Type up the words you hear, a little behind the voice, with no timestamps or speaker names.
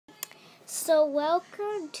So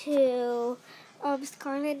welcome to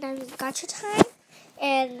Scarlet Diamond's Gacha time,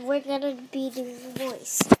 and we're gonna be doing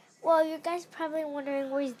voice. Well, you guys probably wondering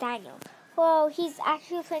where's Daniel. Well, he's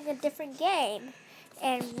actually playing a different game,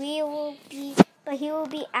 and he will be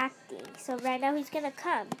acting. So right now he's gonna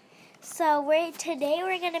come. So today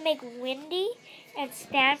we're gonna make Wendy and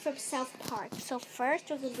Stan from South Park. So first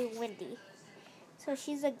we're gonna do Wendy. So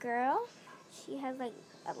she's a girl. She has like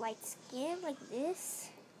a light skin like this.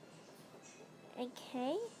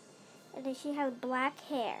 Okay, and then she has black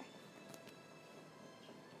hair.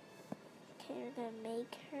 Okay, we're gonna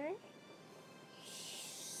make her.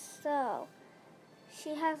 So,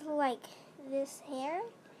 she has like this hair.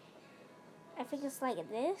 I think it's like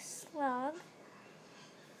this long.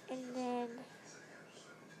 And then,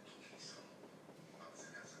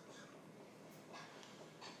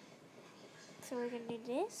 so we're gonna do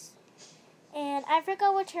this. And I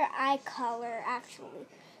forgot what's her eye color actually.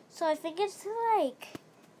 So I think it's like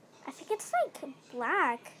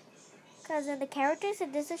black. Because in the characters,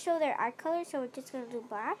 it doesn't show their eye color, so we're just going to do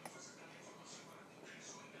black.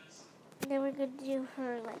 And then we're going to do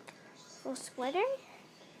her, like, little sweater.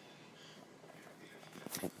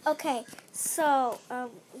 Okay, so,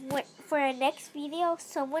 for our next video,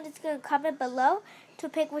 someone is going to comment below to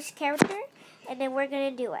pick which character, and then we're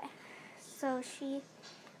going to do it. So, she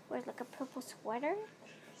wears, like, a purple sweater.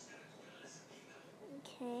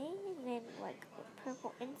 Okay, and then, like, a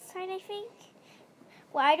purple inside, I think.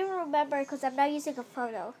 Well, I don't remember because I'm not using a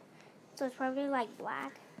photo. So it's probably like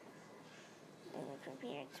black. And then from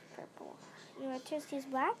here it's purple. You want to just use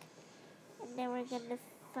black? And then we're going to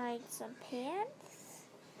find some pants.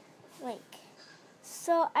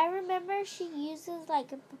 So I remember she uses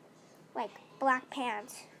like black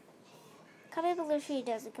pants. Comment below if she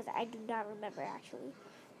does it because I do not remember actually.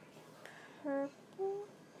 Purple.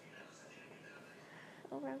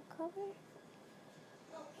 Around color.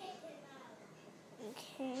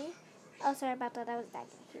 Okay. Oh, sorry about that. That was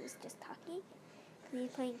Daniel. He was just talking.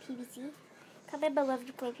 He's playing PVC. Comment below if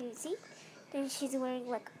you play PVC. Then she's wearing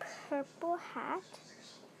like a purple hat.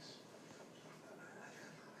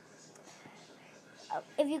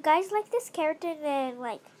 If you guys like this character, then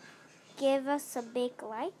like give us a big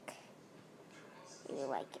like. If you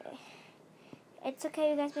like it. It's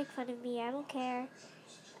okay. You guys make fun of me. I don't care.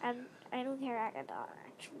 I don't care at all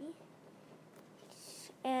actually.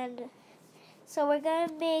 And so we're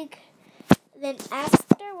gonna make. Then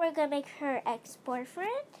after, we're going to make her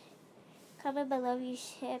ex-boyfriend. Comment below if you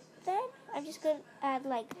ship them. I'm just going to add,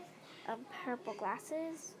 like, purple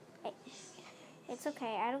glasses. It's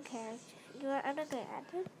okay. I don't care. You know what? I'm not going to add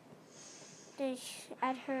them. Then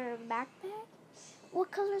add her backpack.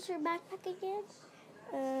 What color is her backpack again?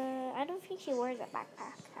 I don't think she wears a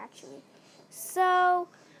backpack, actually. So,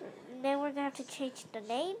 then we're going to have to change the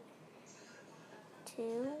name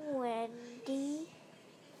to Wendy.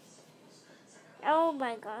 Oh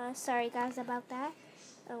my god, sorry guys about that.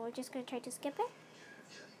 We're just going to try to skip it.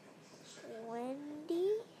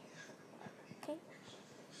 Wendy. Okay.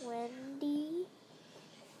 Wendy.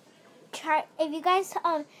 If you guys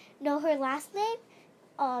know her last name,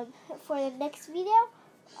 for the next video,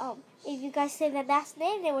 if you guys say the last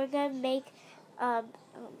name, then we're going to make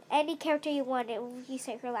any character you want if you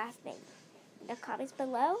say her last name. In the comments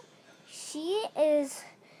below. She is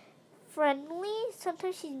friendly.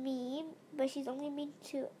 Sometimes she's mean, but she's only mean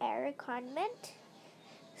to Eric Convent.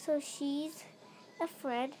 So she's a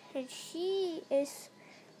friend, and she is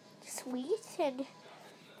sweet. And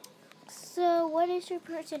so, what is her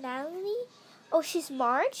personality? Oh, she's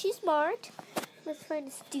smart. She's smart. Let's find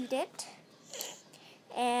a student.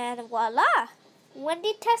 And voila,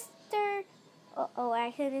 Wendy Tester. Oh,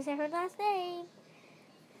 I couldn't say her last name.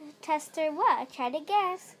 Tester what? Try to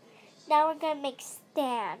guess. Now we're going to make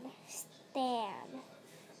Stan.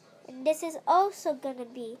 And this is also going to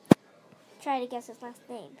be, try to guess his last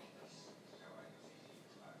name.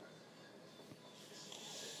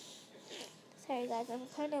 Sorry guys, I'm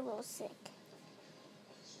kind of a little sick.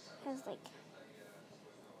 Has like,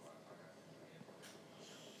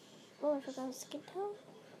 oh, I forgot his skin tone.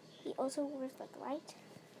 He also wears like light.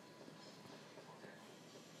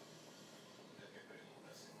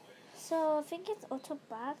 So I think it's also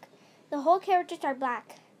black. The whole characters are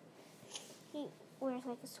black. He wears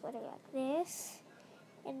like a sweater like this.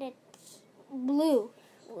 And it's blue.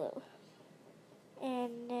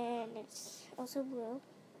 And then it's also blue.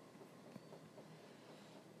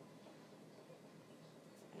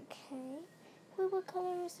 Okay. What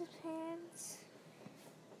color is his pants?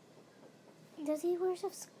 Does he wear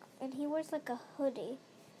some, and he wears like a hoodie.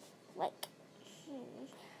 Like, I'm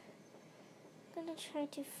gonna try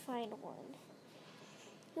to find one.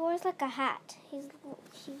 He wears like a hat. He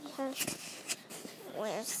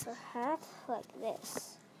wears a hat like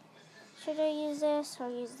this. Should I use this or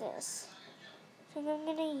use this? I think I'm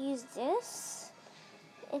gonna use this.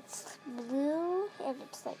 It's blue and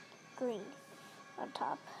it's like green on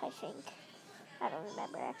top, I think. I don't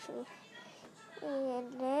remember actually.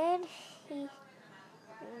 And then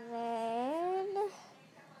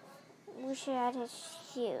we should add his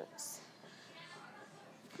shoes.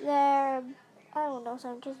 They're, I don't know, so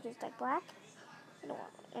I'm just use like black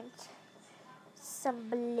and some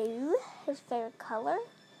blue, his favorite color.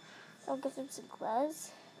 I'll give him some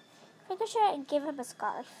gloves. I think I should give him a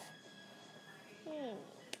scarf.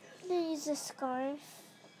 I'm gonna use this scarf.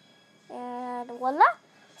 And voila!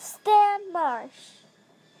 Stan Marsh.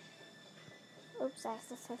 Oops, I have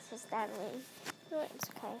to say Stan Lee. No, it's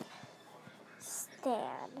okay.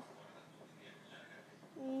 Stan.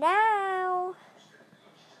 Now,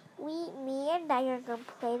 me and I are gonna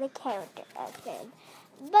play the character as him.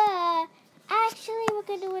 But actually, we're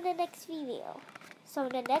gonna do it in the next video. So in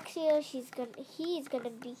the next video, he's gonna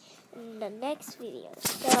be in the next video.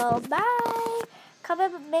 So bye.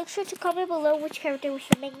 Make sure to comment below which character we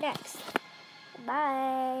should make next.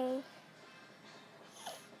 Bye.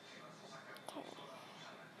 Okay.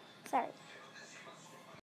 Sorry.